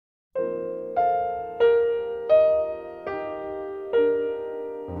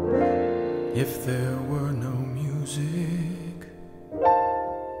If there were no music,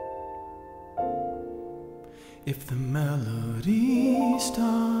 if the melody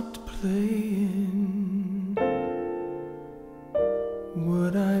stopped playing,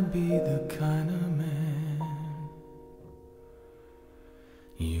 would I be the kind of man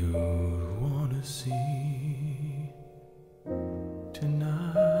you'd want to see tonight?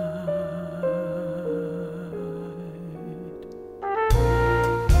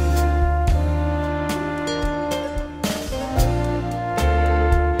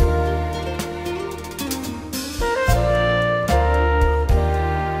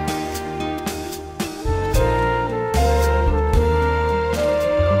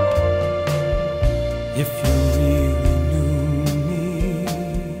 If you really knew me,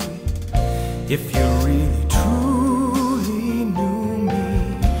 if you really truly knew me,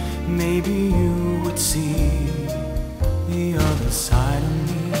 maybe you would see the other side of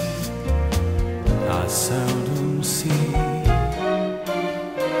me I seldom see.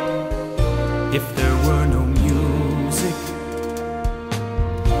 If there were no music,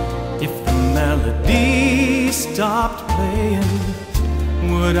 if the melody stopped playing,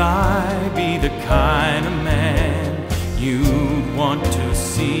 would I be the kind of man you'd want to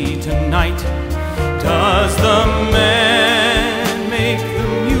see tonight? Does the man make the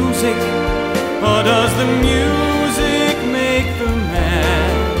music, or does the music make the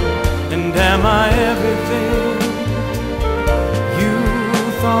man? And am I everything you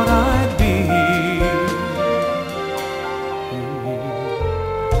thought I'd be?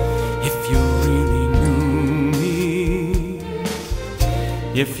 If you really knew me,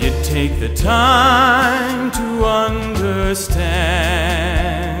 if you take the time to understand,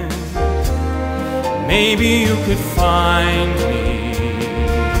 maybe you could find me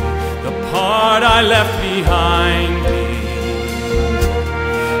the part I left behind me.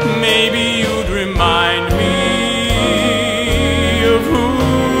 Maybe you'd remind me of who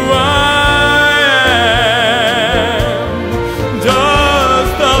I am. Does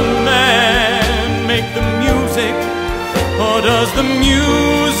the man make the music, or does the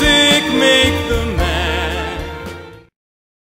music make the man?